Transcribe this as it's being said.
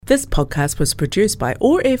This podcast was produced by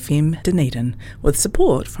OAR FM Dunedin with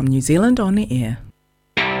support from New Zealand On the Air.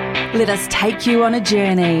 Let us take you on a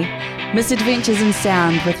journey. Misadventures in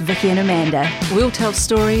Sound with Vicky and Amanda. We'll tell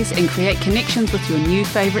stories and create connections with your new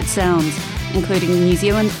favourite sounds, including New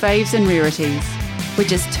Zealand faves and rarities. We're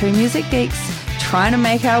just two music geeks trying to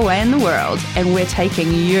make our way in the world, and we're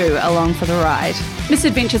taking you along for the ride.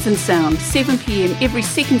 Misadventures in Sound, 7 p.m. every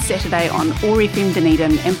second Saturday on OAR FM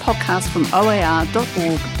Dunedin and podcast from oar.org.nz.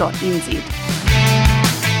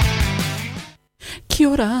 Kia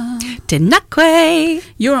ora. Tenakwe.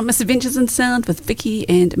 You're on Misadventures in Sound with Vicky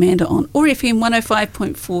and Amanda on OAR FM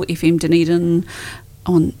 105.4 FM Dunedin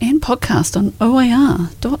and podcast on oar.org.nz.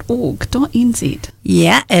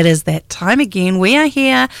 Yeah, it is that time again. We are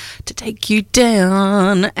here to take you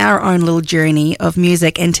down our own little journey of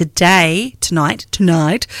music. And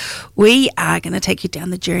tonight, we are going to take you down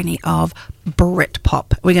the journey of Britt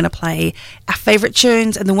pop. We're going to play our favourite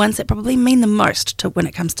tunes and the ones that probably mean the most to when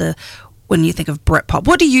it comes to when you think of Britpop.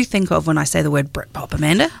 What do you think of when I say the word Britpop,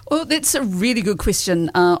 Amanda? Well, that's a really good question.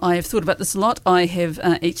 I have thought about this a lot. I have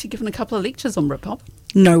actually given a couple of lectures on Britpop.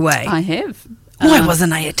 No way. I have. Why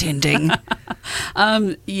wasn't I attending?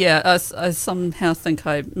 I somehow think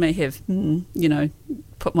I may have,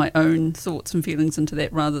 put my own thoughts and feelings into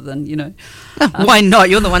that rather than, Why not?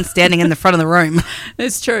 You're the one standing in the front of the room.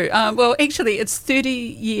 It's true. Well, actually, it's 30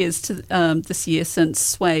 years to this year since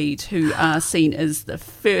Suede, who are seen as the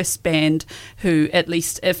first band who, at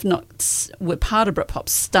least if not were part of Britpop,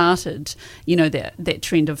 started, that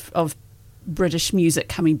trend of British music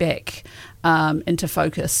coming back into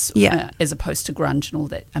focus, as opposed to grunge and all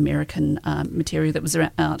that American material that was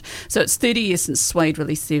out. So it's 30 years since Suede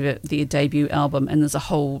released their debut album, and there's a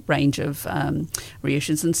whole range of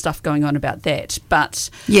reissues and stuff going on about that. But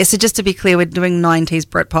so just to be clear, we're doing 90s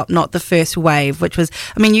Britpop, not the first wave, which was,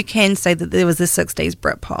 you can say that there was the 60s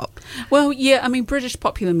Britpop. Well, British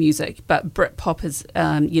popular music, but Britpop is,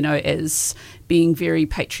 is being very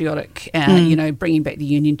patriotic, bringing back the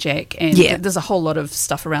Union Jack, and there's a whole lot of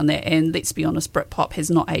stuff around that. And let's be honest, Britpop has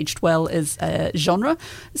not aged well as a genre.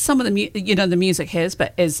 Some of the the music has,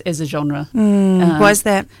 but as a genre. Why is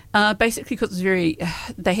that? Basically, because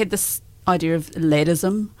it's they had this idea of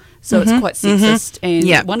laddism, so it's quite sexist.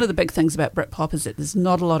 And one of the big things about Britpop is that there's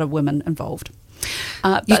not a lot of women involved.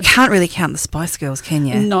 You can't really count the Spice Girls, can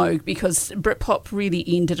you? No, because Britpop really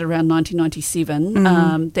ended around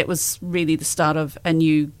 1997. That was really the start of a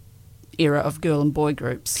new era of girl and boy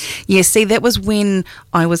groups. Yeah, see, that was when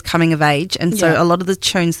I was coming of age, and so a lot of the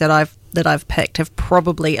tunes that I've picked have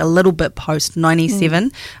probably a little bit post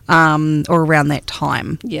 97 or around that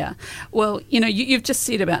time. Yeah. Well, you've just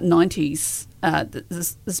said about 90s.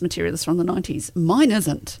 This material is from the 90s. Mine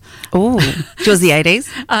isn't. Oh, yours the 80s?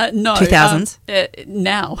 No. 2000s?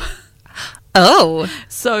 Now. Oh.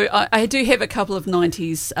 So I do have a couple of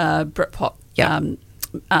 90s Britpop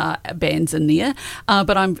bands in there,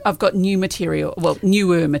 but I've got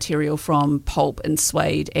newer material from Pulp and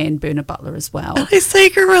Suede and Burner Butler as well. I see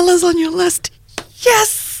Gorillas on your list.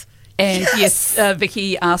 Yes. And yes,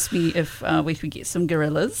 Vicky asked me if we could get some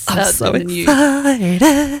Gorillas. I'm so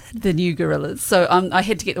excited. The new Gorillas. So I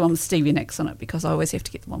had to get the one with Stevie Nicks on it because I always have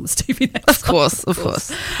to get the one with Stevie Nicks. Of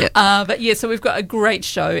course. Yep. So we've got a great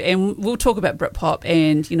show, and we'll talk about Britpop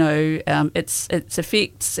and its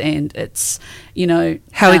effects and its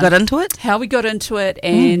how we got into it,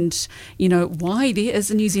 and why there is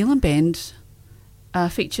a New Zealand band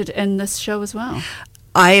featured in this show as well.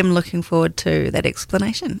 I am looking forward to that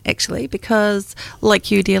explanation, actually, because,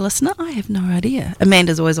 like you, dear listener, I have no idea.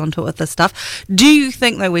 Amanda's always on to it with this stuff. Do you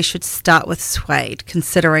think, though, we should start with Suede,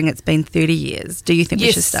 considering it's been 30 years? Do you think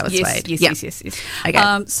we should start with Suede? Yes.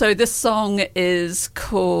 Okay. So this song is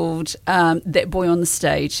called That Boy on the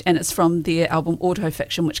Stage, and it's from their album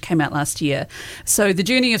Autofiction, which came out last year. So the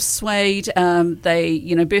journey of Suede,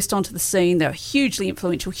 they, burst onto the scene. They were hugely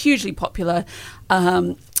influential, hugely popular.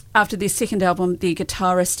 After their second album, their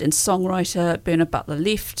guitarist and songwriter Burner Butler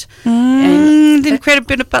left. Didn't create a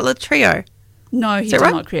Burner Butler trio? No, he did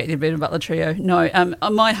not create the Burner Butler trio. No,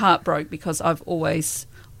 my heart broke because I've always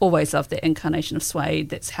loved that incarnation of Suede.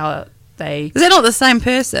 That's how they... Is that not the same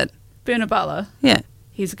person? Burner Butler? Yeah.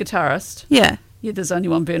 He's a guitarist. Yeah. Yeah, there's only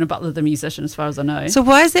one Burner Butler, the musician, as far as I know. So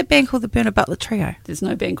why is that band called the Burner Butler Trio? There's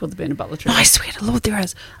no band called the Burner Butler Trio. No, I swear to Lord there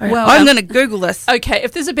is. Well, I'm going to Google this. Okay,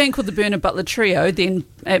 if there's a band called the Burner Butler Trio, then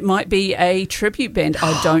it might be a tribute band.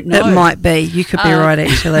 I don't know. It might be. You could be right,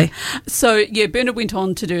 actually. So, yeah, Burner went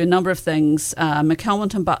on to do a number of things.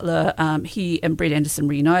 McCalmont and Butler, he and Brett Anderson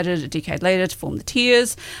reunited a decade later to form the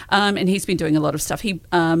Tears, and he's been doing a lot of stuff. He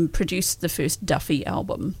produced the first Duffy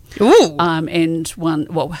album. Ooh. And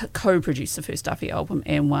co-produced the first Duffy album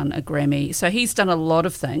and won a Grammy. So he's done a lot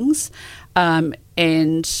of things,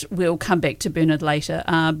 and we'll come back to Bernard later.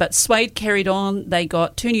 But Suede carried on. They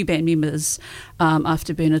got 2 new band members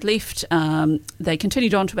after Bernard left. They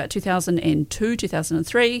continued on to about 2002,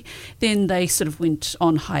 2003. Then they sort of went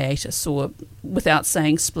on hiatus, or without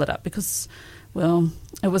saying split up, because, well,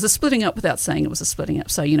 it was a splitting up without saying it was a splitting up.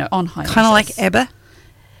 So, on hiatus. Kind of like ABBA?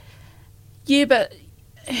 Yeah, but...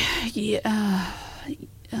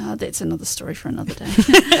 that's another story for another day.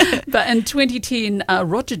 But in 2010,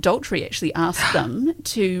 Roger Daltrey actually asked them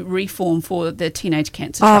to reform for the Teenage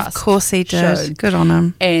Cancer Trust. Of course he did. Show. Good on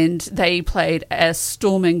him. And they played a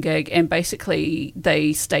storming gig, and basically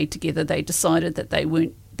they stayed together. They decided that they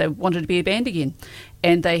wanted to be a band again,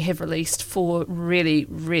 and they have released 4 really,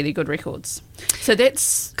 really good records. So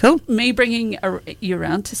that's cool. Me bringing you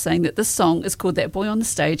around to saying that this song is called That Boy on the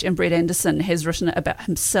Stage, and Brett Anderson has written it about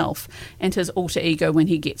himself and his alter ego when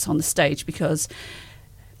he gets on the stage, because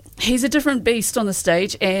he's a different beast on the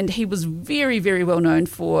stage, and he was very, very well known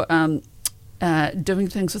for doing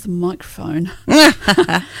things with a microphone.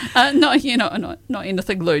 Not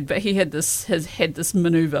anything lewd, but he has had this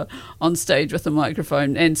manoeuvre on stage with a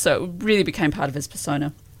microphone, and so it really became part of his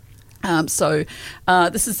persona. So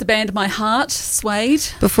this is the band My Heart, Suede.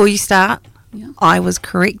 Before you start, Yeah. I was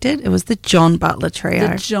corrected. It was the John Butler Trio.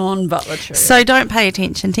 The John Butler Trio. So don't pay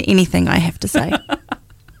attention to anything I have to say.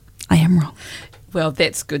 I am wrong. Well,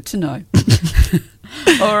 that's good to know.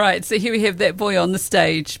 All right, so here we have That Boy on the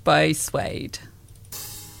Stage by Suede.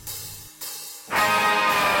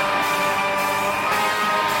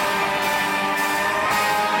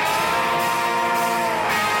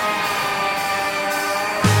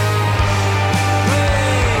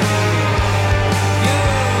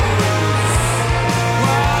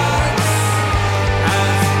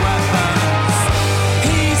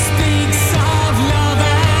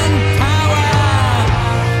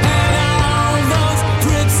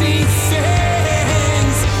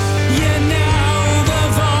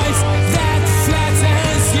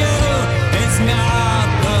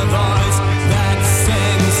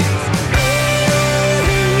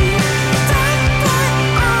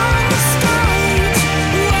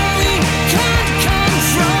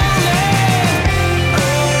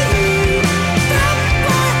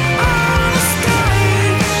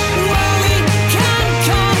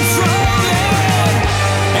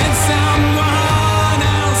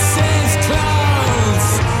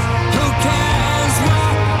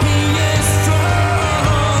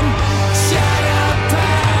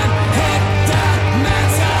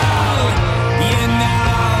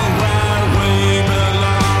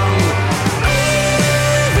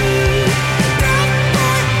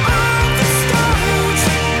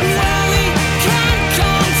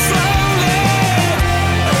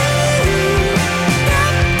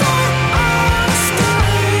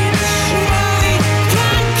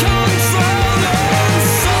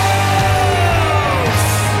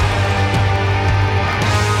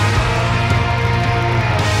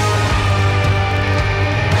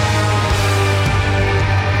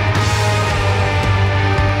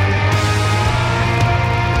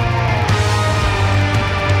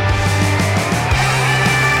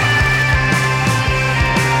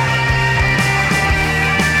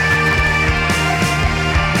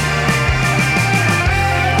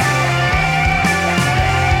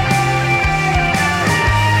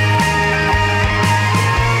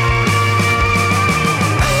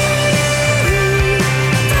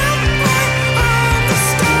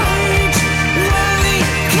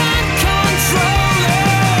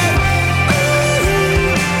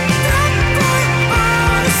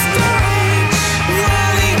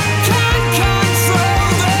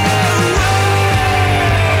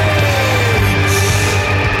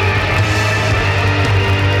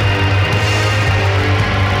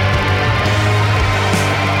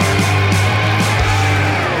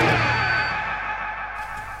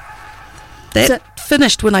 That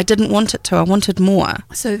finished when I didn't want it to. I wanted more.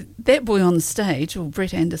 So That Boy on the Stage, or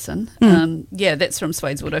Britt Anderson, that's from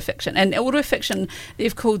Suede's Autofiction. And Autofiction,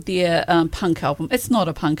 they've called their punk album. It's not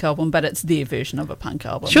a punk album, but it's their version of a punk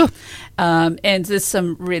album. Sure. And there's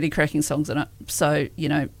some really cracking songs in it. So,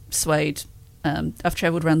 Suede, I've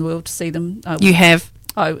travelled around the world to see them. You have?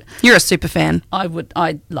 You're a super fan.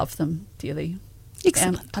 I love them dearly.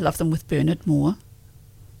 Excellent. I love them with Bernard more,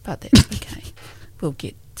 but that's okay. We'll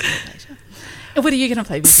get to that later. And what are you going to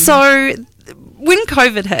play with? So, when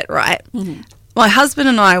COVID hit, right, my husband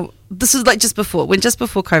and I, this is like just before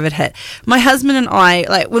COVID hit, my husband and I,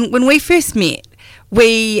 like when we first met,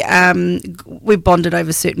 we bonded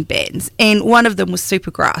over certain bands, and one of them was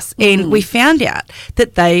Supergrass, and we found out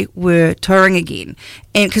that they were touring again.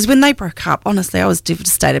 And because when they broke up, honestly, I was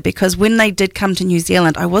devastated, because when they did come to New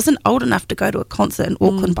Zealand, I wasn't old enough to go to a concert in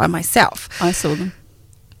Auckland by myself. I saw them.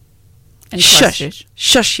 And Shush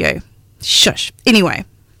you. Shush. Anyway,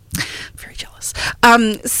 very jealous.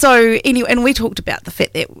 So anyway, and we talked about the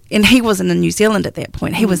fact that, and he wasn't in New Zealand at that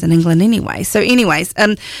point. He was in England anyway. So anyways,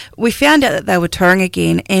 we found out that they were touring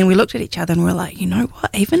again, and we looked at each other and we were like, you know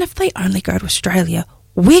what? Even if they only go to Australia,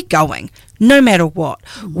 we're going. No matter what,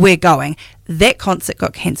 we're going. That concert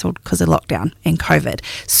got cancelled because of lockdown and COVID,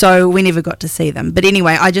 so we never got to see them. But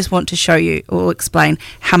anyway, I just want to show you or explain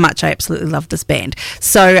how much I absolutely love this band.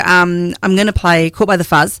 So I'm going to play Caught by the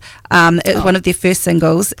Fuzz. It's one of their first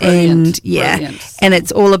singles. Brilliant. And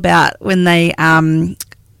it's all about when they... I'm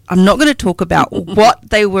not going to talk about what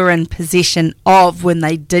they were in possession of when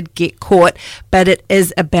they did get caught, but it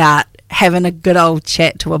is about having a good old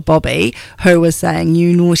chat to a Bobby who was saying,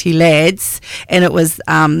 "You naughty lads," and it was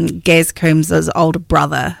Gaz Coombs' older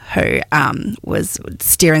brother who was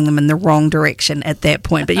steering them in the wrong direction at that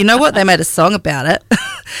point. But you know what? They made a song about it.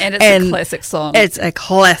 And it's a classic song. It's a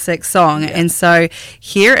classic song. Yeah. And so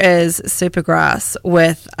here is Supergrass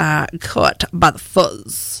with Caught by the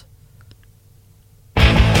Fuzz.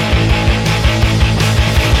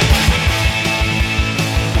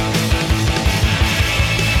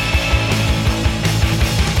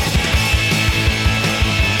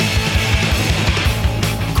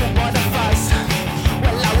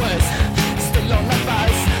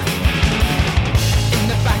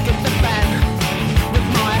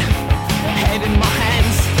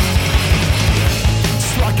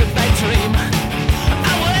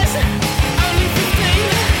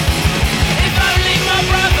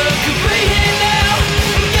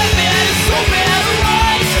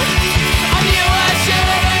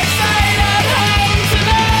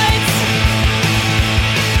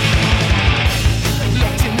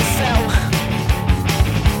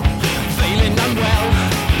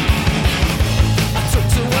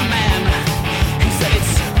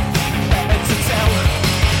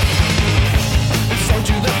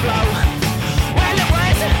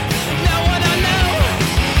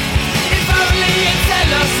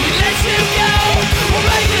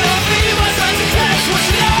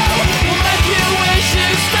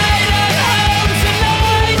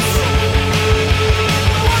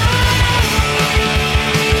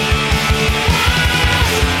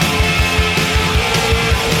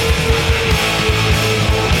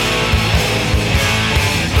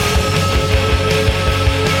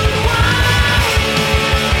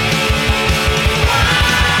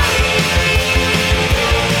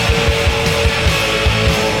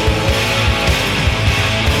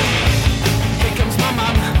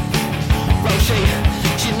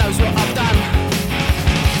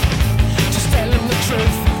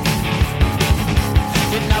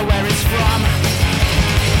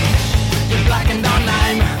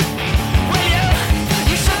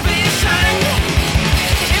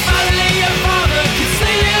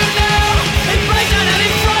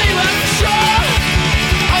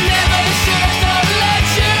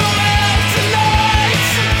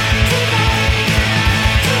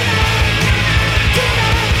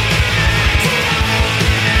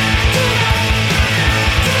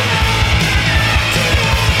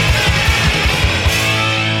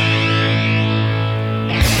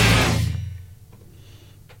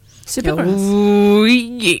 Supergrass. Oh,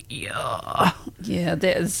 yeah. Yeah,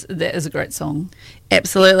 that is a great song.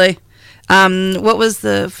 Absolutely. What was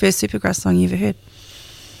the first Supergrass song you ever heard?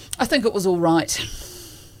 I think it was All Right.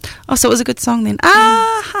 Oh, so it was a good song then.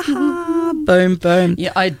 Ah, ha, ha. Boom, boom.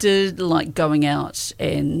 Yeah, I did like Going Out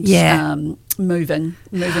and Moving.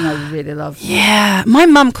 Moving I really loved. Yeah, my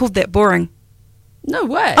mum called that boring. No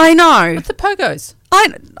way. I know. With the Pogos.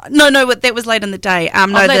 No, that was late in the day.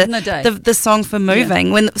 Late in the day. The song for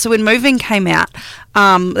Moving. Yeah. When Moving came out,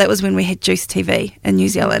 that was when we had Juice TV in New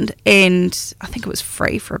Zealand, and I think it was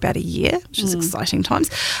free for about a year, which is exciting times.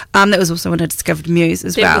 That was also when I discovered Muse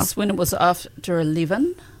as well. That was when it was after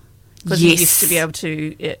 11. Because you used to be able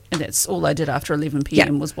to, and that's all I did after 11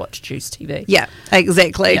 p.m. was watch Juice TV. Yeah,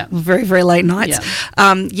 exactly. Yeah. Very, very late nights.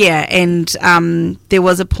 Yeah, and there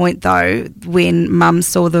was a point, though, when Mum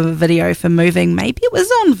saw the video for Moving. Maybe it was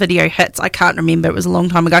on Video Hits. I can't remember. It was a long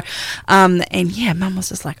time ago. And, yeah, Mum was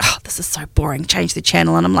just like, oh, this is so boring. Change the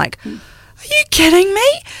channel. And I'm like, are you kidding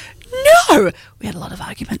me? No. We had a lot of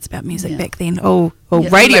arguments about music back then.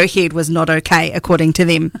 Radiohead was not okay, according to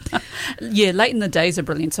them. Yeah, Late in the Day is a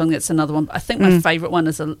brilliant song. That's another one. I think my favourite one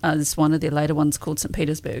is one of their later ones called St.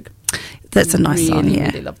 Petersburg. That's a nice song, yeah. I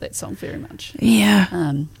really love that song very much.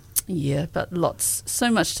 Yeah. Yeah, but so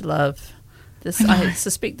much to love. I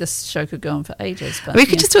suspect this show could go on for ages. But we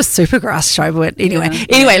could just do a Supergrass show, but anyway. Yeah.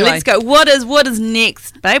 Anyway, let's go. What is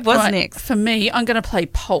next, babe? What's next? For me, I'm going to play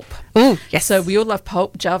Pulp. Oh, yes. So we all love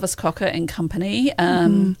Pulp, Jarvis Cocker and Company.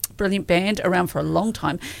 Brilliant band, around for a long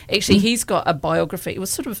time. Actually, he's got a biography.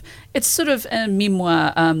 It's sort of a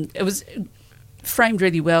memoir. It was framed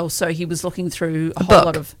really well, so he was looking through a whole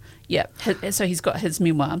lot of... Yeah, so he's got his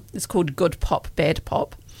memoir. It's called Good Pop, Bad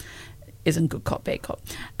Pop. Isn't good cop, bad cop.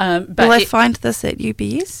 But will I find this at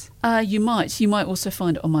UBS? You might. You might also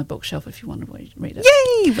find it on my bookshelf if you want to read it.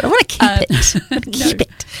 Yay! I want to keep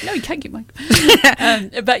it. No, you can't get mine.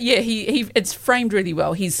 But yeah, it's framed really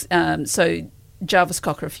well. He's so Jarvis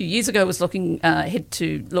Cocker a few years ago was had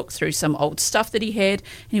to look through some old stuff that he had,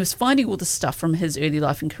 and he was finding all the stuff from his early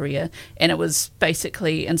life and career, and it was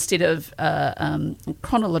basically, instead of a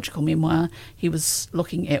chronological memoir, he was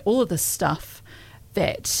looking at all of this stuff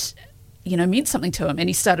that meant something to him, and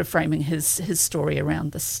he started framing his story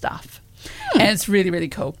around this stuff. And it's really, really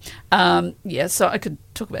cool. So I could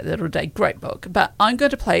talk about that all day. Great book. But I'm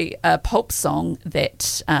going to play a Pulp song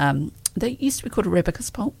that they used to be called a Rebecca's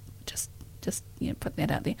Pulp. Just put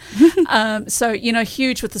that out there. So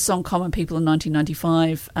huge with the song Common People in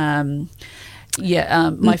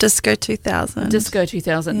 1995. Disco 2000. Disco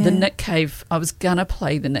 2000. Yeah. The Nick Cave. I was going to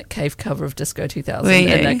play the Nick Cave cover of Disco 2000 Were you?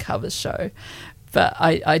 in a covers show. But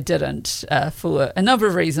I didn't for a number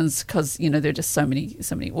of reasons, because there are just so many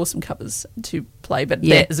awesome covers to play. But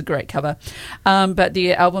that is a great cover. But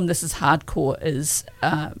the album This Is Hardcore is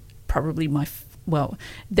probably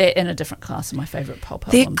they're in a different class of my favourite pulp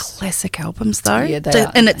albums. They're classic albums, though. Yeah, they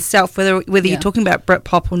are. In itself, whether you're talking about Brit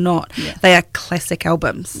pop or not, they are classic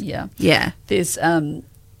albums. Yeah, yeah. There's a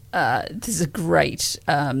great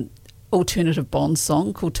alternative Bond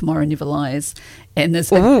song called Tomorrow Never Lies, and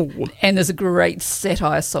there's a great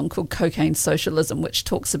satire song called Cocaine Socialism, which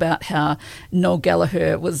talks about how Noel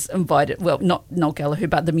Gallagher was invited, not Noel Gallagher,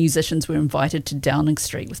 but the musicians were invited to Downing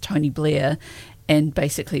Street with Tony Blair, and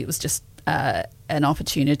basically it was just an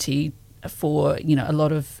opportunity for a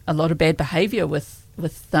lot of bad behaviour with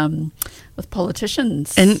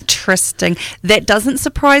politicians. Interesting. That doesn't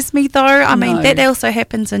surprise me, though. I mean, that also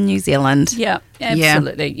happens in New Zealand. Yeah,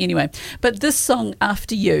 absolutely. Yeah. Anyway, but this song,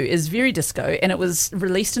 After You, is very disco, and it was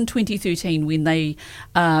released in 2013 when they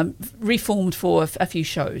reformed for a few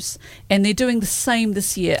shows, and they're doing the same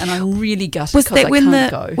this year, and I'm really gutted because I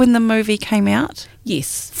can't go. When the movie came out?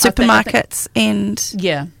 Yes. Supermarkets and...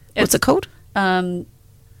 Yeah. What's it called?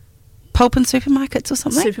 Pulp and Supermarkets or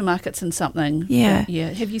something? Supermarkets and something. Yeah. Yeah.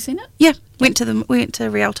 Have you seen it? Yeah. Went to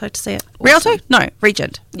Rialto to see it. Awesome. Rialto? No,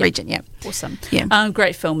 Regent. Yeah. Regent, yeah. Awesome. Yeah.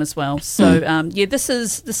 Great film as well. So, this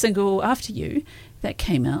is the single After You that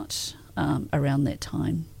came out around that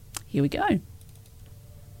time. Here we go.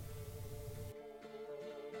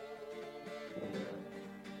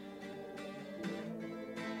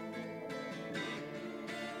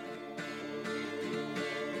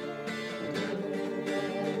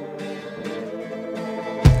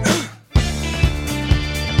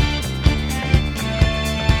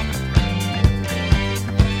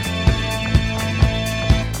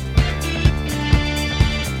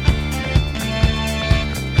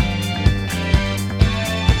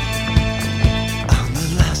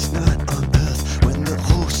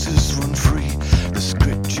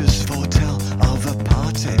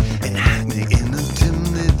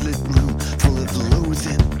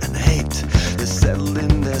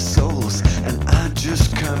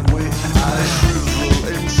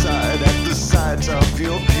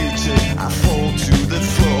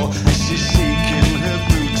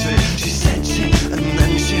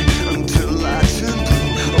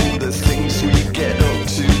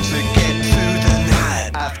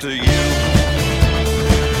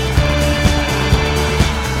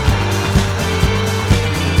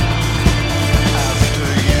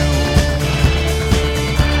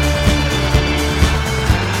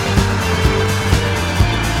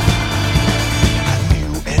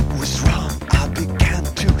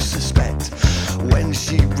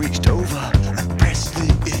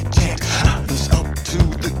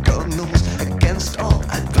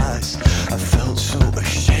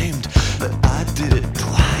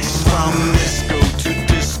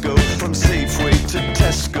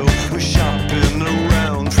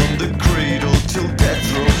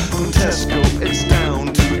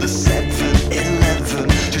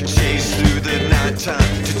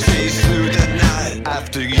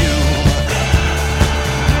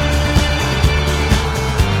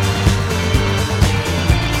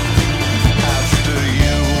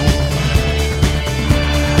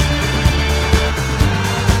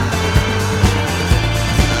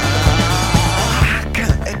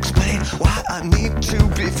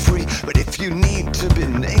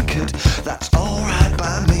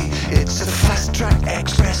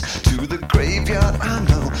 the graveyard, I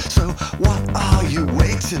know. So what are you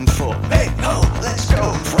waiting for? Hey, ho, let's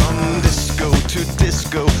go. From disco to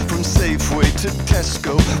disco, from Safeway to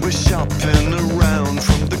Tesco, we're shopping around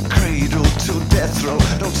from the cradle till death row.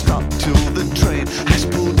 Don't stop till the train has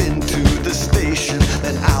pulled into the station,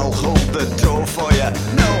 then I'll hold the door for you.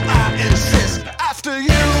 No, I insist, after you.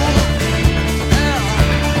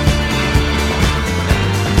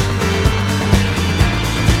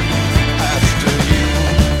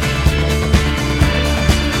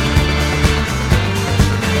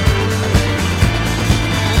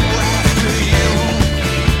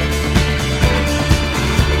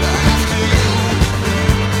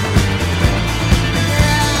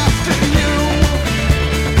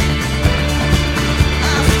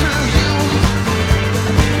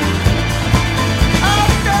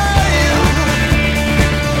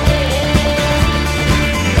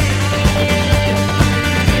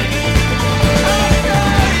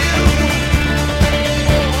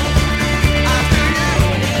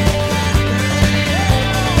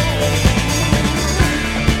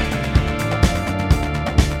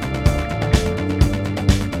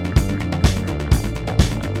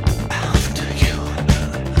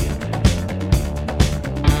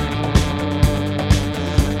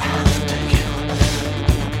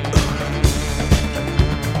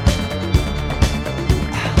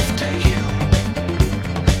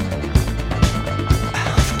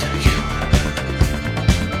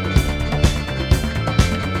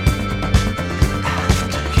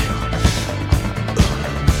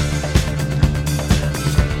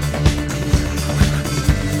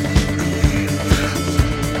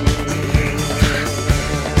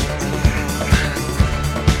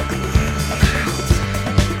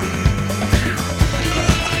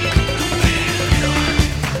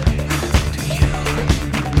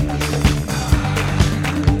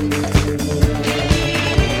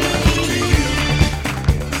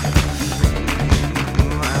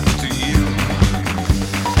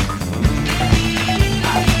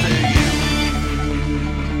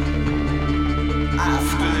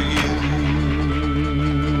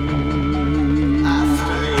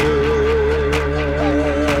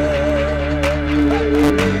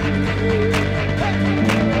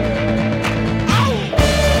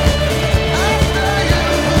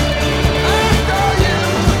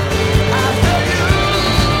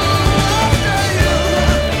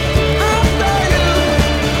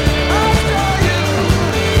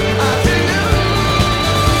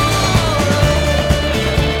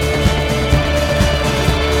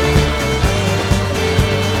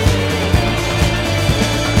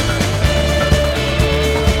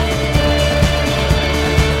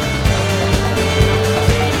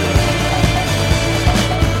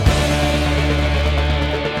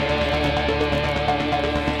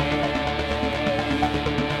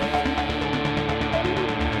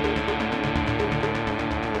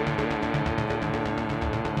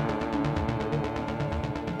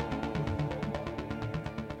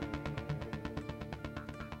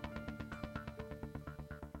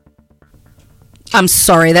 I'm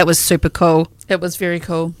sorry, that was super cool. It was very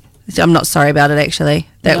cool. I'm not sorry about it, actually.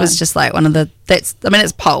 That No. was just like one of the, it's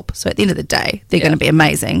pulp, so at the end of the day, they're going to be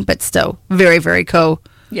amazing, but still, very, very cool.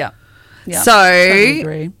 Yeah. Yeah. So, Totally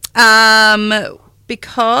agree.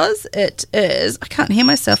 Because it is, I can't hear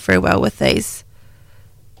myself very well with these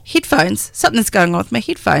headphones. Something's going on with my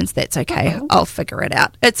headphones. That's okay. Uh-oh. I'll figure it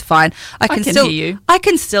out. It's fine. I can can still hear you. I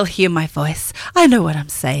can still hear my voice. I know what I'm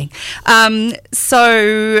saying.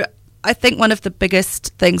 So I think one of the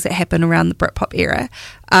biggest things that happened around the Britpop era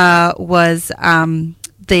was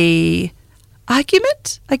the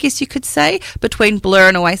argument, I guess you could say, between Blur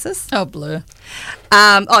and Oasis. Oh, Blur.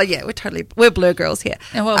 We're Blur girls here.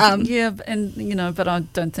 And well, but I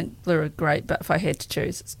don't think Blur are great. But if I had to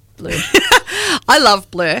choose, it's Blur. I love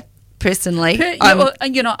Blur personally.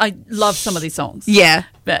 I love some of these songs. Yeah.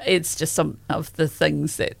 But it's just some of the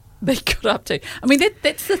things that they got up to. I mean,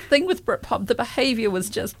 that's the thing with Britpop. The behaviour was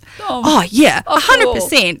just Oh yeah, awful.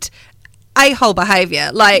 100%. A-hole behaviour.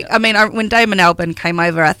 Like, I mean, when Damon Albarn came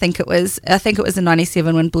over, I think it was in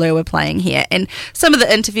 '97 when Blur were playing here, and some of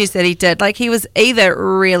the interviews that he did, like, he was either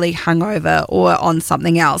really hungover or on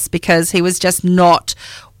something else, because he was just not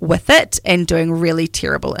with it and doing really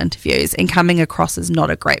terrible interviews and coming across as not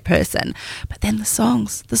a great person. But then the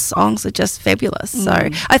songs are just fabulous. So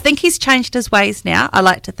I think he's changed his ways now. I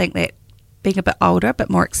like to think that being a bit older, a bit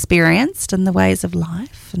more experienced in the ways of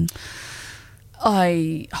life, and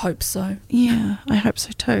I hope so. yeah, I hope so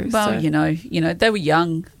too. Well, so. they were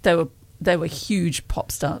young. They were they were huge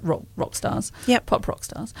pop rock stars. Yep. Pop rock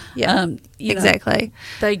stars. Yeah, you know, exactly.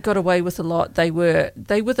 they got away with a lot. They were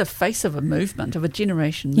the face of a movement, of a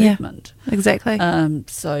generation movement. Exactly.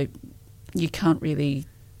 So you can't really.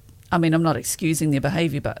 I mean, I'm not excusing their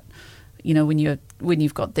behaviour, but you know, when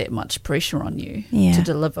you've got that much pressure on you to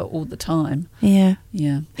deliver all the time. Yeah.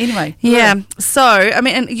 Yeah. Anyway. Yeah. So, I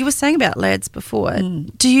mean, and you were saying about lads before.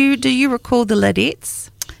 Do you recall the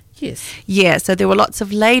ladettes? Yes. Yeah. So there were lots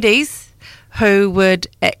of ladies who would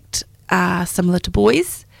act similar to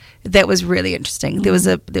boys. That was really interesting. There was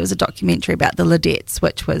a documentary about the ladettes,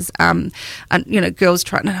 which was, girls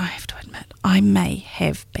trying. No, I have to admit, I may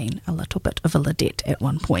have been a little bit of a ladette at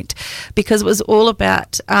one point, because it was all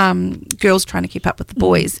about girls trying to keep up with the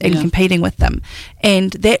boys and competing with them,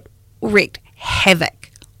 and that wreaked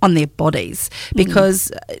havoc on their bodies.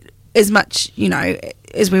 Because as much,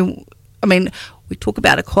 as we talk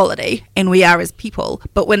about equality, and we are as people,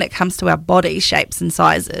 but when it comes to our body shapes and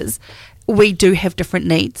sizes, we do have different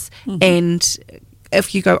needs, and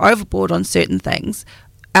if you go overboard on certain things,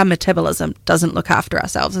 our metabolism doesn't look after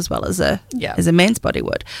ourselves as well as a man's body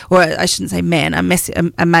would, or I shouldn't say man,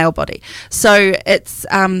 a male body. So it's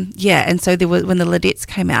and so there was, when the ladettes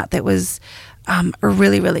came out, that was a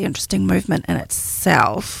really, really interesting movement in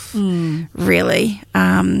itself, really,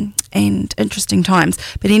 and interesting times.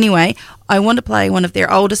 But anyway, I want to play one of their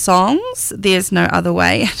older songs, There's No Other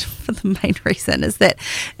Way, for the main reason is that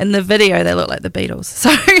in the video they look like the Beatles.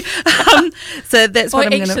 So that's what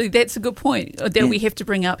I'm going to... Actually, that's a good point that we have to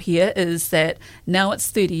bring up here, is that now it's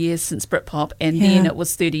 30 years since Britpop, and then it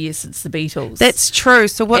was 30 years since the Beatles. That's true.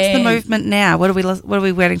 So what's the movement now? What are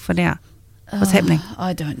we waiting for now? What's happening?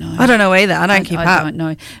 I don't know. I don't know either. I don't keep up. I don't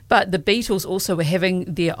know. But the Beatles also were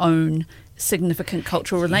having their own significant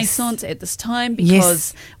cultural renaissance at this time,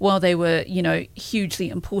 because while they were, hugely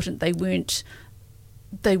important, they weren't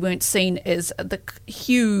seen as the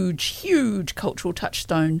huge cultural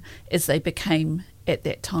touchstone as they became at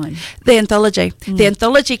that time. The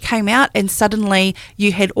anthology came out, and suddenly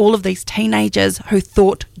you had all of these teenagers who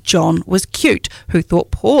thought John was cute, who thought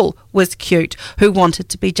Paul was cute, who wanted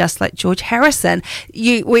to be just like George Harrison.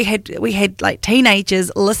 We had like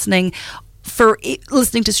teenagers listening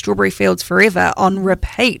to Strawberry Fields Forever on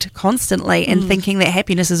repeat constantly, and thinking that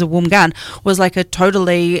Happiness is a Warm Gun was like a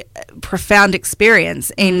totally profound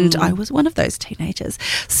experience, and I was one of those teenagers.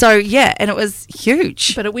 So and it was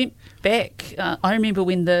huge. But it went back. I remember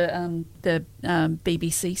when the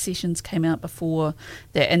BBC sessions came out before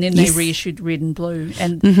that, and then they reissued Red and Blue,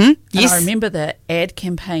 and I remember the ad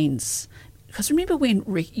campaigns. Because remember when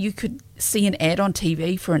you could see an ad on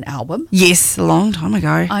TV for an album? Yes, a long time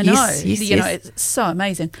ago. I know. Yes. It's so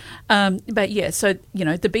amazing. But so,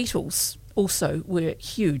 the Beatles also were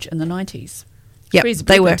huge in the 90s. Yep,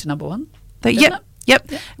 they were. To number one. Yep.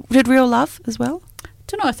 Did Real Love as well?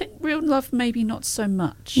 Don't know. I think Real Love maybe not so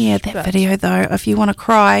much. Yeah, that video though. If you want to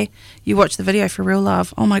cry, you watch the video for Real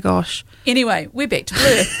Love. Oh my gosh. Anyway, we're back to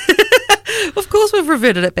Blur. Of course, we've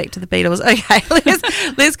reverted it back to the Beatles. Okay,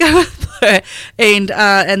 let's go with Blur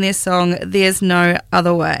and their song "There's No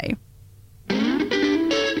Other Way."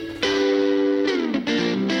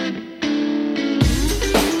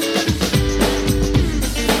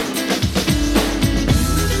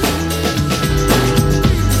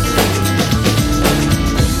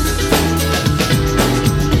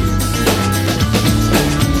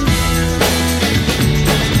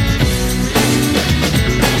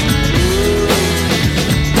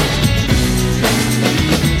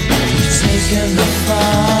 Taking the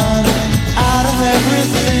fun out of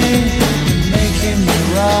everything.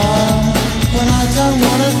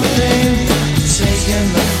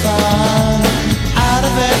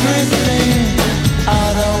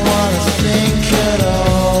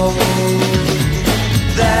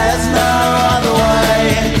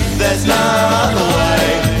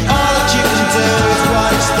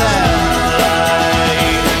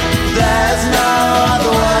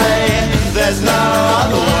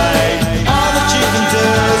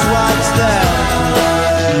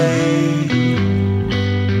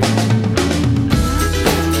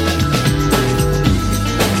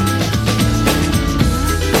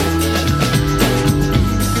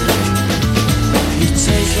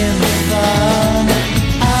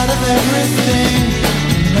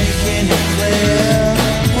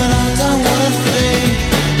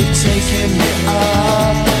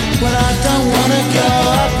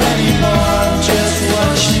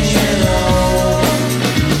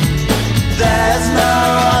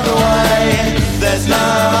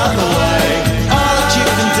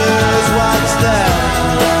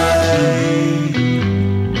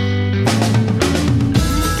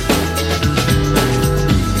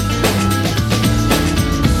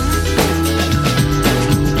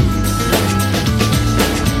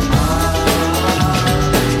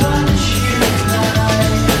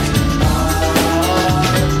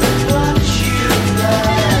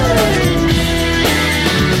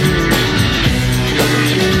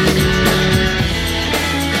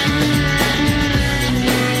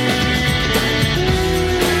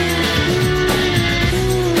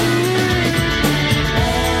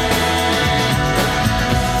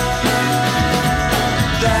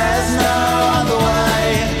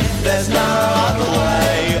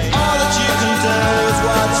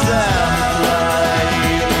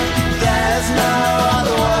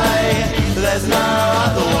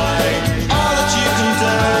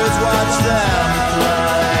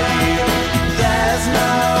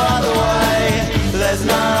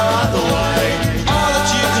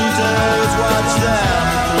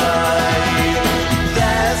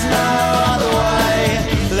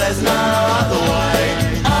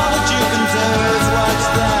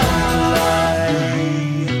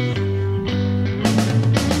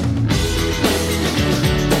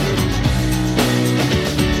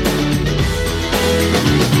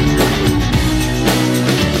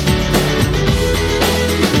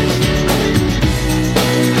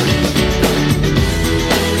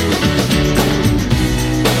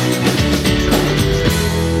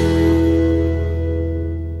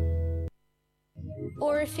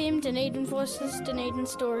 OAR FM, Dunedin Voices, Dunedin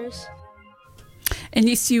Stories. And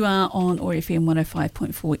yes, you are on OAR FM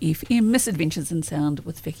 105.4 FM, Misadventures in Sound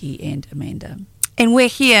with Vicky and Amanda. And we're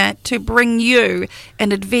here to bring you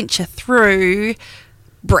an adventure through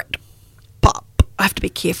Britt pop. I have to be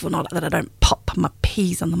careful not that I don't pop my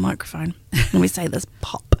peas on the microphone when we say this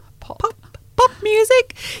pop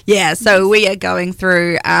music. Yeah, so we are going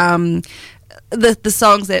through the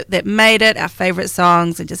songs that made it, our favourite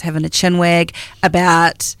songs, and just having a chinwag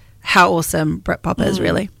about how awesome Britpop is,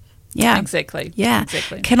 really. Yeah. Exactly. Yeah.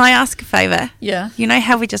 Exactly. Can I ask a favour? Yeah. You know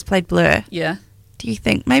how we just played Blur? Yeah. Do you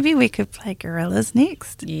think maybe we could play Gorillaz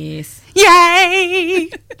next? Yes. Yay!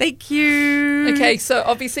 Thank you. Okay, so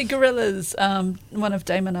obviously Gorillaz, one of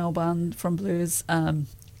Damon Albarn from Blur's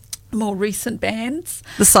more recent bands.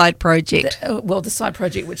 The side project. The side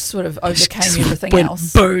project, which sort of overcame everything went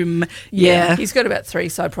else. Boom. Yeah. He's got about 3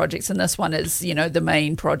 side projects, and this one is, the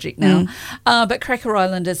main project now. But Cracker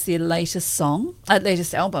Island is their latest album.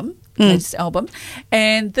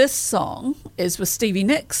 And this song is with Stevie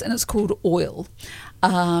Nicks, and it's called Oil.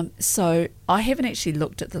 So I haven't actually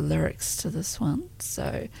looked at the lyrics to this one.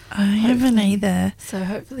 So I haven't either. So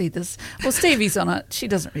hopefully Stevie's on it. She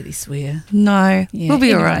doesn't really swear. No. Yeah, we'll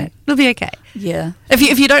be anyway. all right. We'll be okay. Yeah.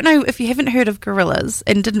 If you don't know, if you haven't heard of Gorillaz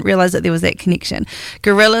and didn't realise that there was that connection,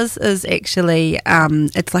 Gorillaz is actually,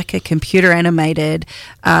 it's like a computer animated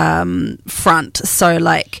front. So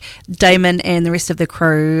like Damon and the rest of the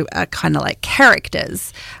crew are kind of like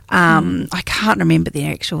characters. I can't remember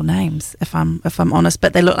their actual names if I'm honest,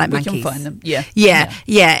 but they look like monkeys. We can find them. Yeah.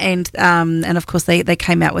 Yeah. And of course they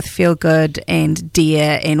came out with Feel Good and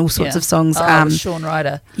Dear and all sorts of songs. With Shaun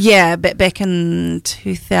Ryder. Yeah, but back in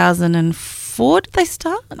 2004 did they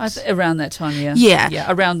start? Around that time, yeah.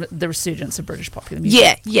 Yeah. Around the resurgence of British popular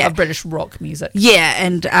music. Yeah. Of British rock music. Yeah,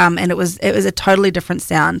 and it was a totally different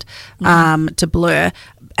sound to Blur.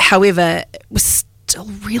 However, it was still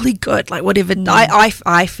really good. Like whatever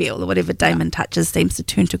I feel that whatever Damon touches seems to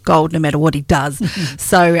turn to gold no matter what he does.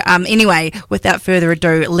 So anyway, without further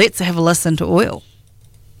ado, let's have a listen to Oil.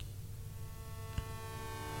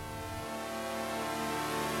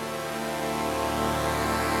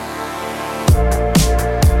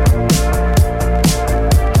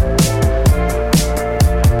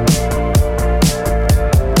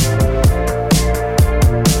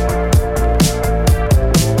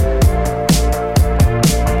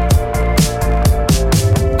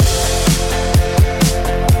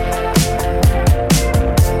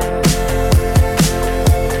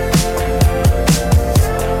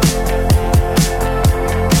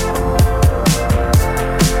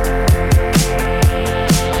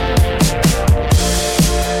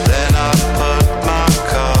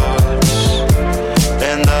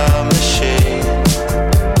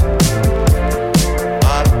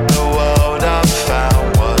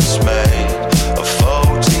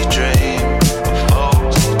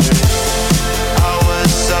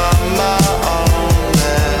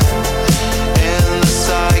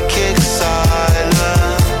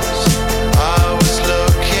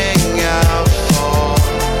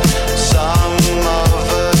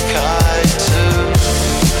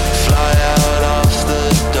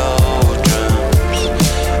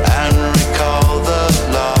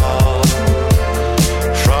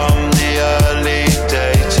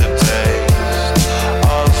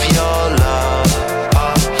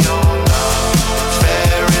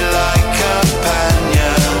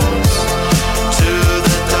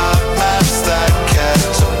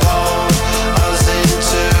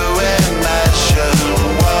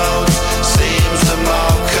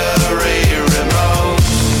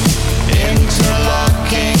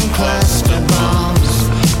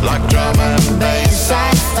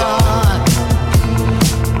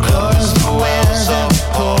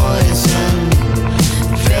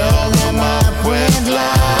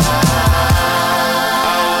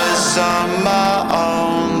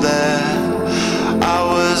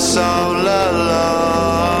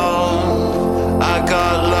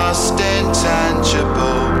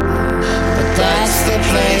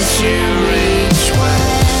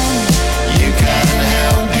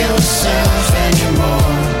 Yourself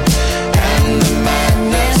anymore, and the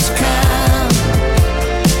madness comes.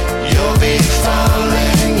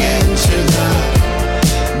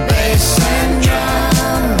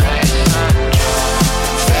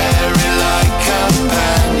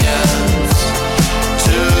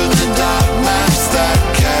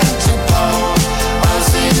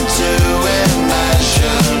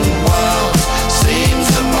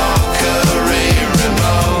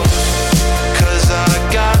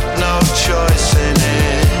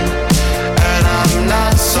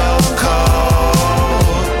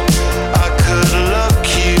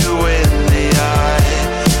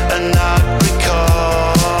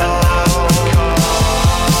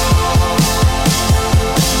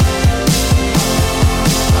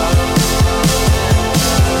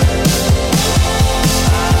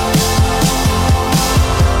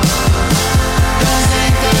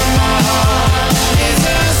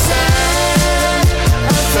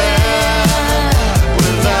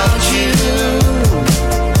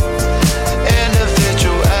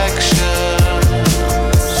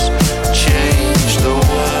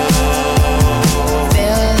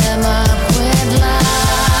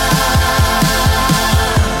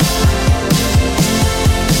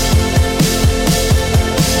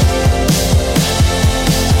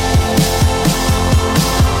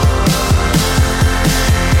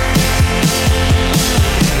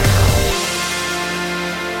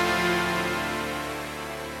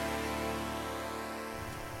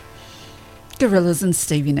 Gorillas and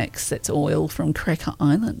Stevie Nicks. That's Oil from Cracker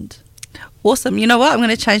Island. Awesome. You know what? I'm going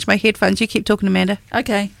to change my headphones. You keep talking, Amanda.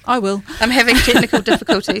 Okay, I will. I'm having technical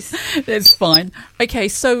difficulties. That's fine. Okay,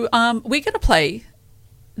 so we're going to play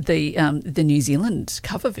the New Zealand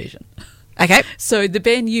cover version. Okay. So the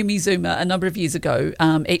band Yumi Zuma a number of years ago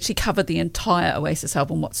actually covered the entire Oasis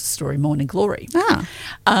album What's the Story, Morning Glory.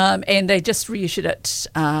 And they just reissued it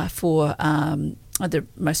for the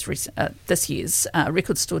most recent this year's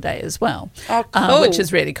Record Store Day as well, which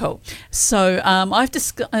is really cool. So I've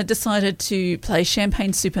decided to play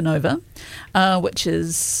Champagne Supernova, which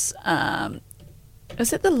is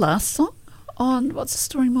it the last song on What's the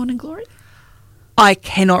Story, Morning Glory? I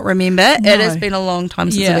cannot remember. No. It has been a long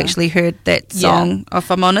time since I've actually heard that song.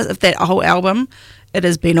 If I'm honest, if that whole album, it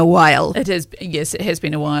has been a while. It has, yes, it has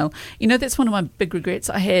been a while. You know, that's one of my big regrets.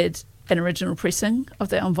 I had an original pressing of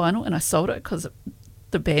that on vinyl, and I sold it because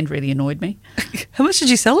the band really annoyed me. How much did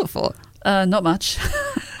you sell it for? Not much.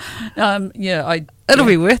 It'll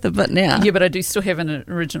be worth a bit now. Yeah, but I do still have an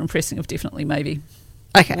original pressing of Definitely Maybe.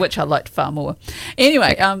 Okay. Which I liked far more.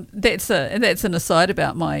 Anyway, that's an aside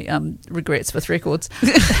about my regrets with records.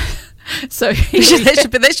 So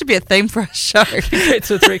that should be a theme for a show. Regrets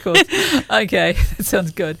with records. Okay, that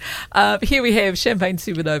sounds good. Here we have Champagne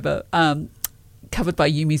Supernova, covered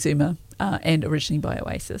by Yumi Zuma and originally by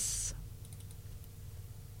Oasis.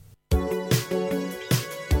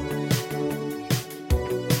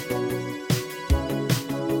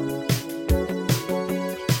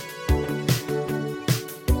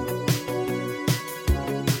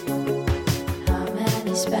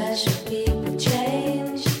 Special people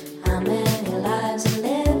change. How many lives are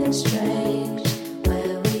living strange?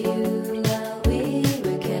 Where were you while we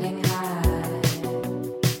were getting high?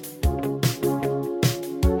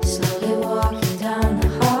 Slowly walking down the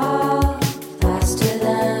hall, faster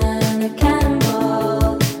than a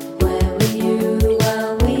cannonball. Where were you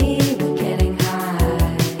while we were getting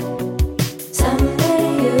high? Someday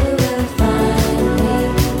you will find me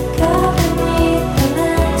caught beneath the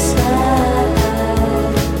landslide.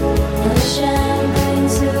 Champagne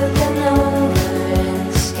supernova in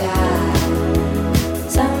the sky.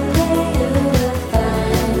 Someday you will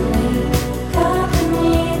find me caught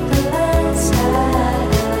beneath the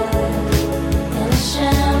landslide. In a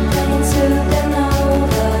champagne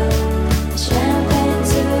supernova, champagne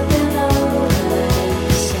supernova in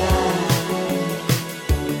the sky.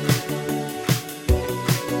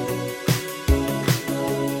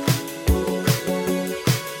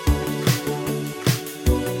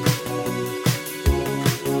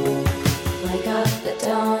 Wake up at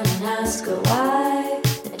dawn and ask her why.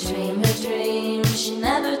 A dream, she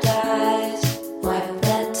never dies. Wipe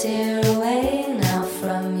that tear away now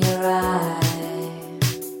from your eye.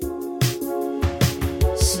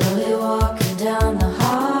 Slowly walking down the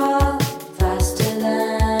hall, faster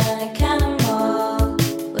than a cannonball.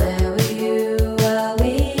 Where were you while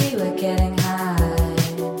we were getting high?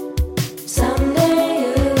 Someday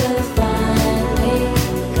you will find me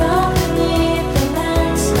caught beneath the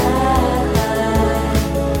landslide.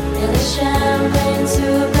 In a champagne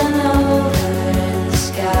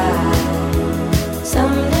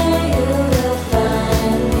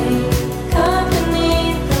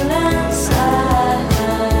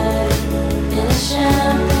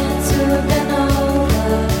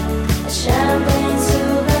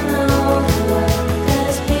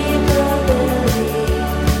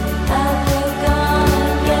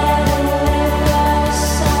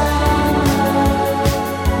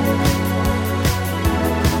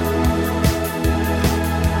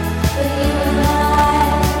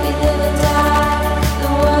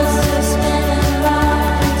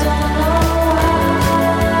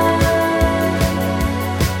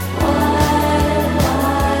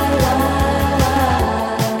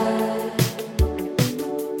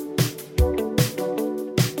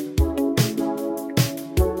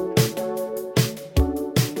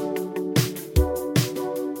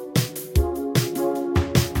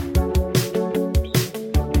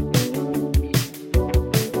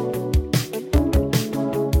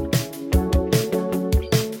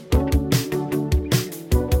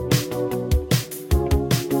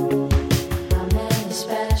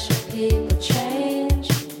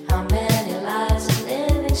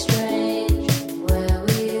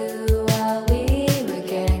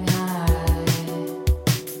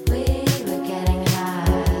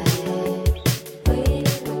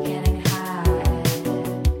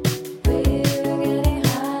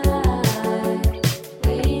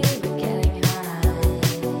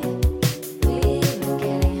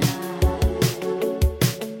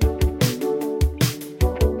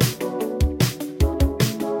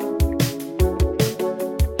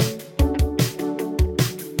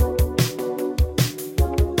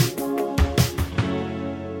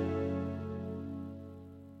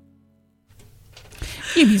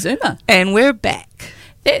Yumi Zuma. And we're back.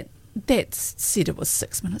 That said it was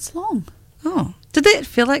 6 minutes long. Oh, did that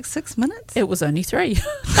feel like 6 minutes? It was only 3.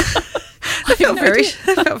 I felt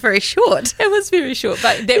very short. It was very short,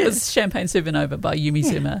 but that was Champagne Supernova by Yumi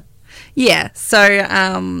Zuma. Yeah,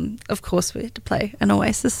 so of course we had to play an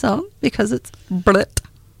Oasis song because it's Britt.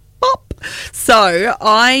 Bop. So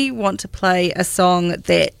I want to play a song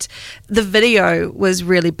that the video was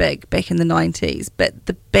really big back in the 90s, but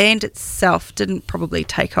the band itself didn't probably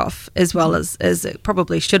take off as well as it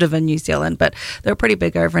probably should have in New Zealand, but they were pretty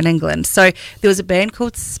big over in England. So there was a band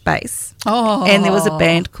called Space, and there was a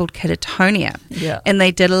band called Catatonia, and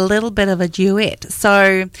they did a little bit of a duet.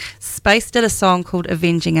 So Space did a song called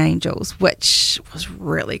Avenging Angels, which was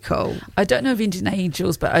really cool. I don't know Avenging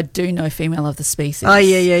Angels, but I do know Female of the Species. Oh,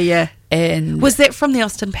 yeah. And was that from the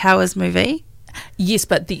Austin Powers movie? Yes,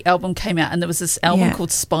 but the album came out and there was this album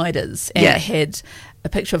called Spiders, and it had a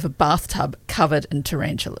picture of a bathtub covered in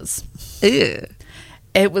tarantulas. Ew.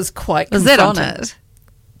 It was quite Was that on it?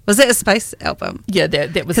 Was that a Space album? Yeah,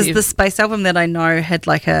 that was because the Space album that I know had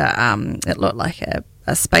like it looked like a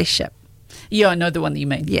spaceship. Yeah, I know the one that you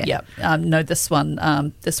mean. Yeah. No, this one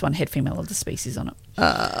had Female of the Species on it.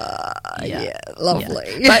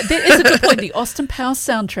 Lovely. Yeah. But that is a good point. The Austin Powers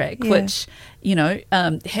soundtrack, which,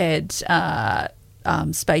 had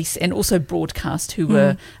Space and also Broadcast, who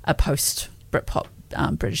were a post-Britpop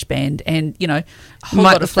British band, and, a whole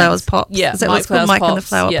Mike lot the of Flowers things. Pops. Yeah, Is that what's called? Mike and the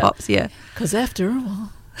Flower Pops, yeah. Because after a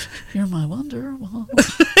while, you're my wonder.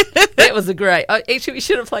 That was a great. Actually, we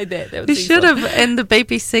should have played that. That was we should have, and the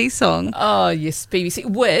BBC song. Oh yes, BBC.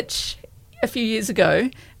 Which a few years ago,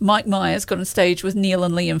 Mike Myers got on stage with Neil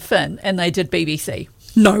and Liam Finn, and they did BBC.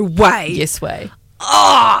 No way. Yes way.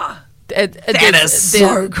 Oh, that is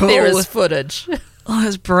so cool. There is footage. Oh, it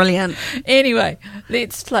was brilliant. Anyway,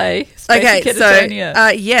 let's play. Okay,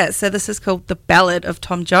 so this is called The Ballad of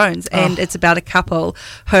Tom Jones, and it's about a couple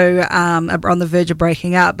who are on the verge of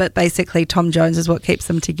breaking up, but basically Tom Jones is what keeps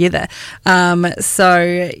them together.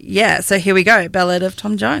 So here we go, Ballad of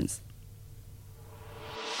Tom Jones.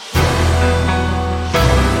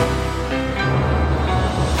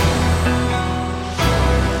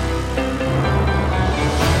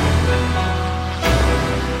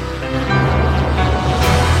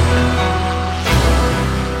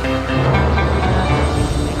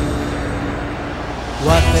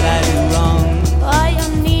 What did I do wrong? Oh, you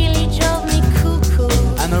nearly drove me cuckoo.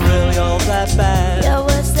 Am I really all that bad? You're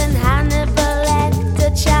worse than Hannibal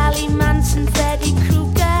Lecter, Charlie Manson, Freddy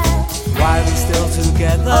Krueger. Why are we still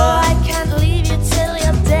together? Oh, I can't leave you till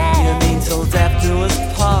you're dead. You mean till death do us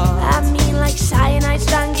part? I mean like cyanide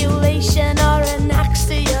strangulation or an axe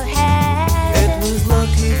to your head. It was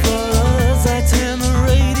lucky for us I turned the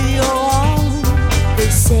radio on. They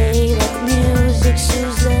say that music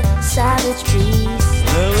soothes the savage beast.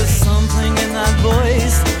 There was something in that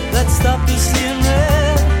voice that stopped us seeing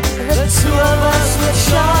red. The two of us would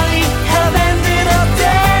surely have ended up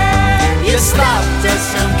dead. You stopped us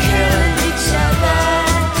from killing each other.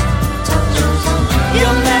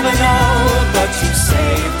 You'll never know, but you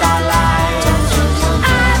saved our lives.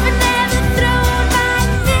 I've never thrown my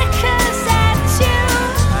knickers at you.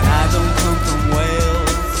 And I don't come from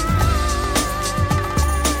Wales.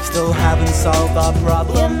 Still haven't solved our You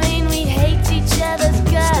problem. mean we hate each other's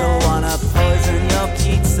guts? Still wanna poison your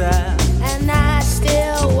pizza. And I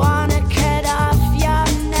still wanna cut off your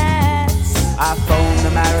nuts. I phoned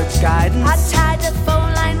the marriage guidance. I tied the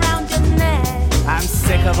phone line round your neck. I'm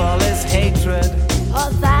sick of all this hatred. Or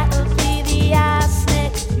that'll be the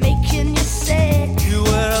arsenic making you sick. You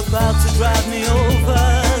were about to drive me over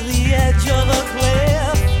the edge of a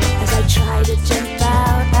cliff. As I try to jump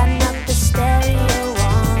out and knock the stereo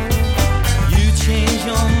on. You changed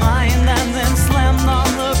your mind and then slammed on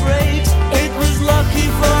the brakes. It was lucky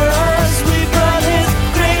for us we brought his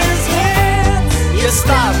greatest hits. You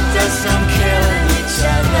stopped us from killing each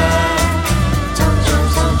other.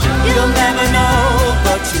 You'll never know,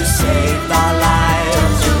 but you saved our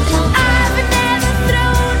lives. I've never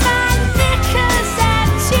thrown my knickers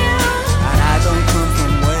at you. And I don't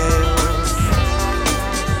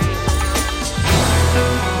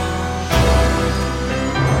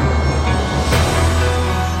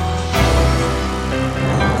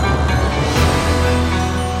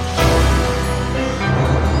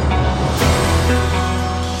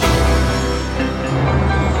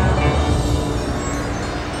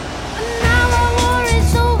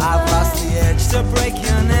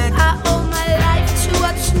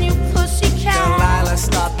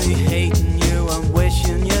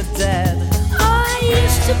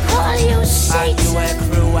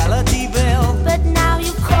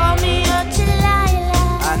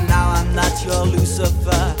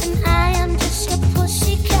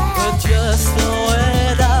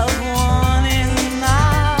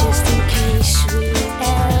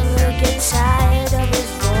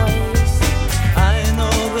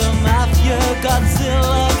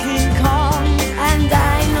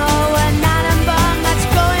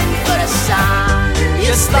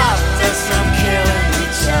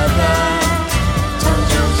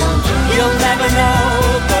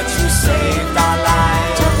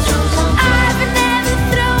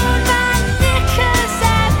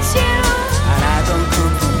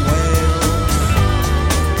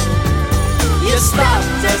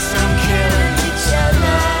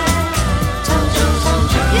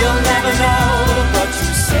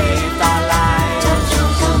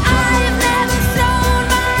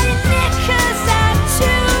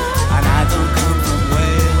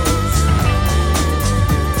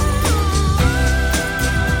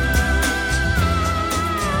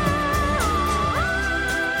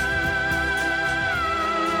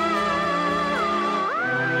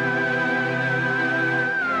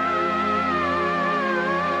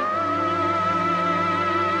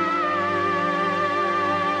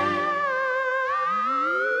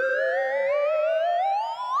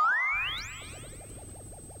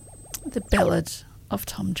The Ballad of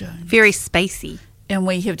Tom Jones. Very spacey. And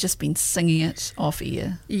we have just been singing it off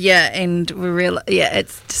air. Yeah, and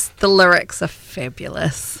it's just the lyrics are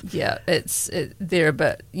fabulous. Yeah, they're a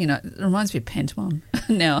bit, it reminds me of pantomime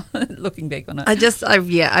now, looking back on it.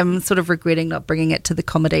 I'm sort of regretting not bringing it to the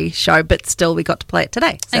comedy show, but still we got to play it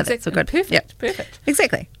today. So exactly. That's all good. Perfect.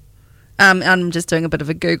 Exactly. I'm just doing a bit of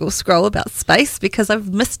a Google scroll about space because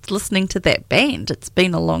I've missed listening to that band. It's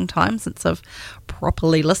been a long time since I've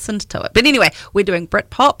properly listened to it. But anyway, we're doing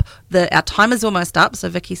Britpop. Our time is almost up, so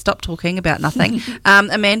Vicky, stop talking about nothing.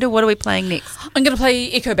 Amanda, what are we playing next? I'm going to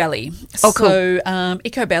play Echo Belly. Oh, cool. So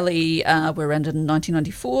Echo Belly were around in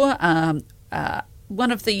 1994.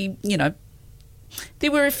 One of the,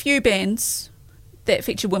 there were a few bands that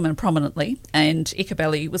featured women prominently, and Echo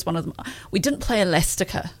Belly was one of them. We didn't play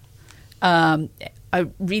Elastica. I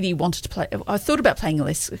really wanted to play. I thought about playing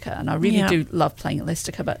Elastica, and I really do love playing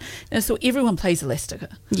Elastica. But so everyone plays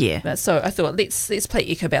Elastica. Yeah. So I thought let's play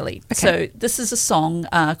Echo Belly. Okay. So this is a song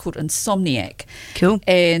called Insomniac. Cool.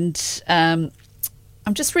 And I'm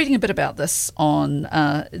just reading a bit about this on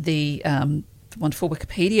the wonderful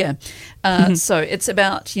Wikipedia. So it's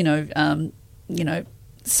about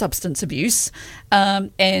substance abuse,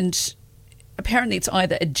 and apparently it's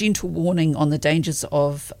either a gentle warning on the dangers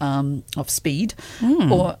of speed,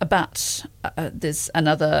 or about there's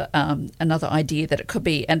another idea that it could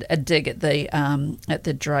be a dig at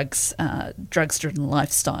the drugs-driven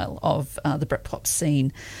lifestyle of the Britpop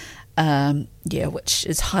scene, which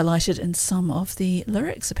is highlighted in some of the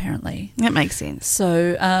lyrics apparently. That makes sense.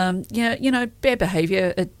 So bad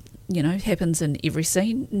behaviour happens in every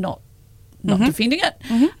scene, not defending it.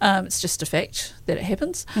 It's just a fact that it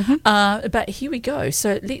happens. But here we go.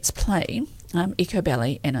 So let's play Echo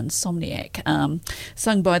Belly and Insomniac,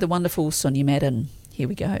 sung by the wonderful Sonia Madden. Here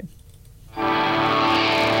we go.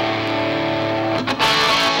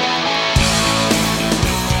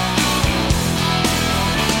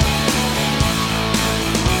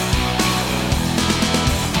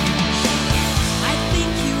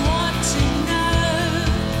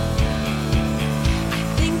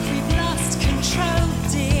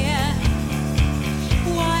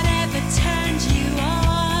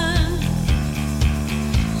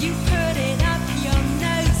 You put it up your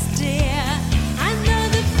nose, dear. I know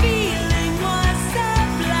the feeling.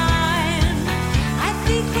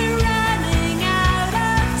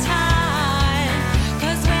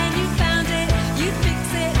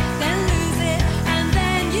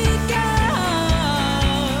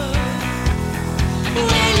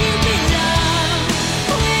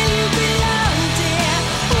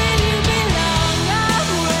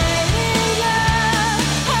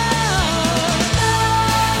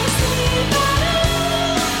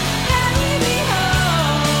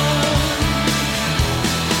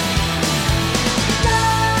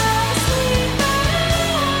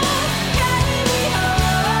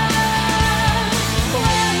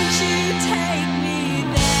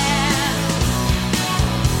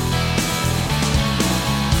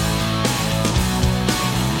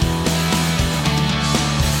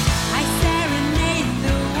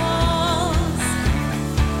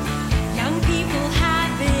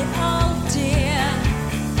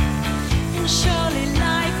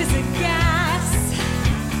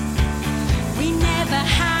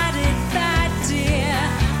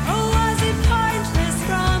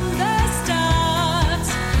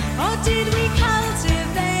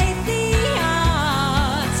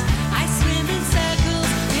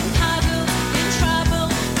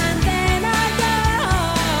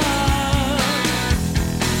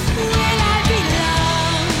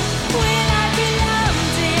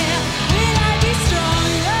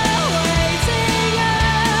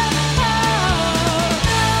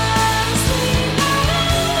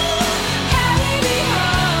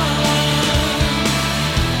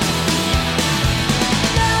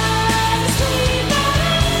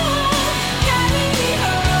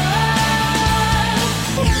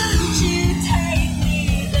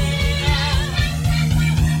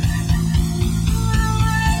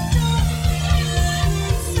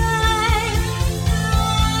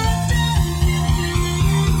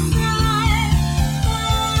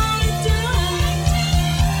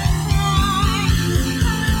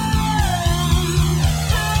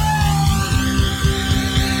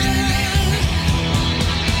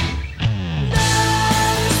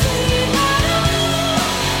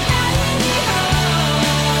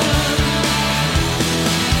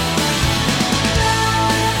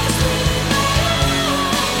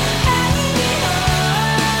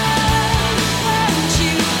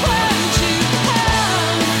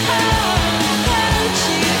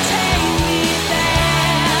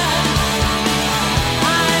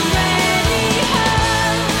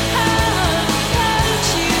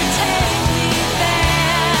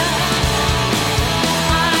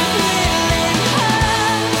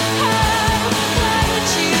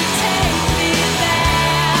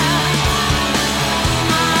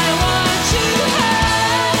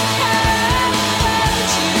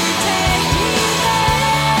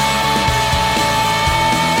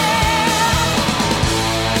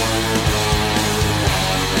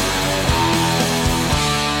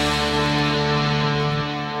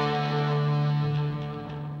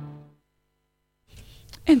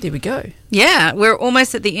 And there we go. Yeah, we're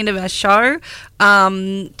almost at the end of our show.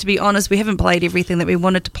 To be honest, we haven't played everything that we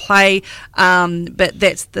wanted to play, but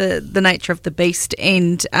that's the nature of the beast.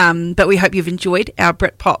 And but we hope you've enjoyed our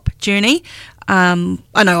Britpop journey.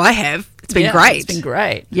 I know I have. It's been great. It's been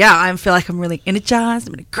great. Yeah, I feel like I'm really energized.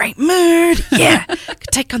 I'm in a great mood. Yeah,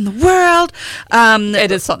 could take on the world.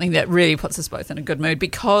 It is something that really puts us both in a good mood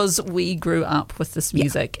because we grew up with this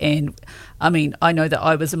music. And I mean, I know that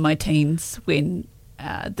I was in my teens when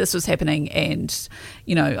this was happening, and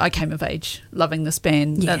you know, I came of age loving this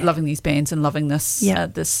band, loving these bands, and loving this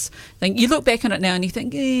this thing. You look back on it now and you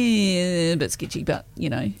think, a bit sketchy, but you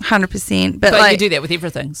know, 100%. But like, you do that with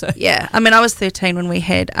everything. So yeah, I mean, I was 13 when we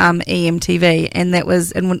had EMTV, and that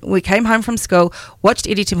was, and when we came home from school, watched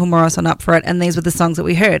Eddie Temple Morris on Up For It, and these were the songs that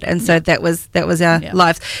we heard, and so that was our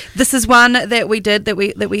lives. This is one that we did that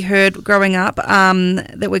we heard growing up,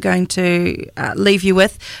 that we're going to leave you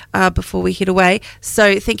with before we head away.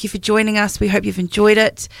 So thank you for joining us. We hope you've enjoyed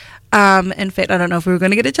it. In fact, I don't know if we were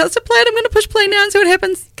going to get a chance to play it. I'm going to push play now and see what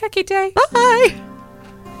happens. Kaki day. Bye.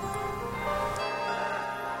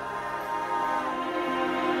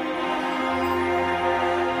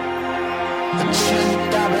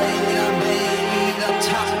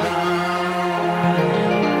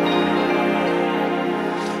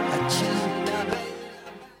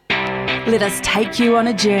 Let us take you on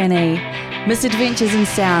a journey. Misadventures in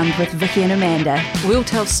Sound with Vicky and Amanda. we'll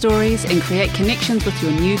tell stories and create connections with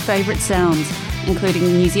your new favourite sounds, including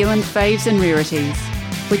New Zealand faves and rarities.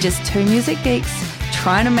 We're just two music geeks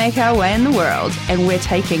trying to make our way in the world, and we're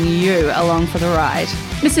taking you along for the ride.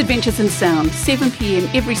 Misadventures in Sound, 7 p.m.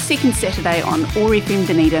 every second Saturday on OAR FM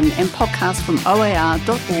Dunedin and podcast from oar.org.nz.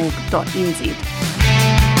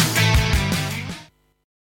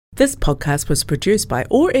 This podcast was produced by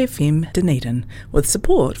OAR FM Dunedin with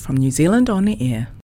support from New Zealand On the Air.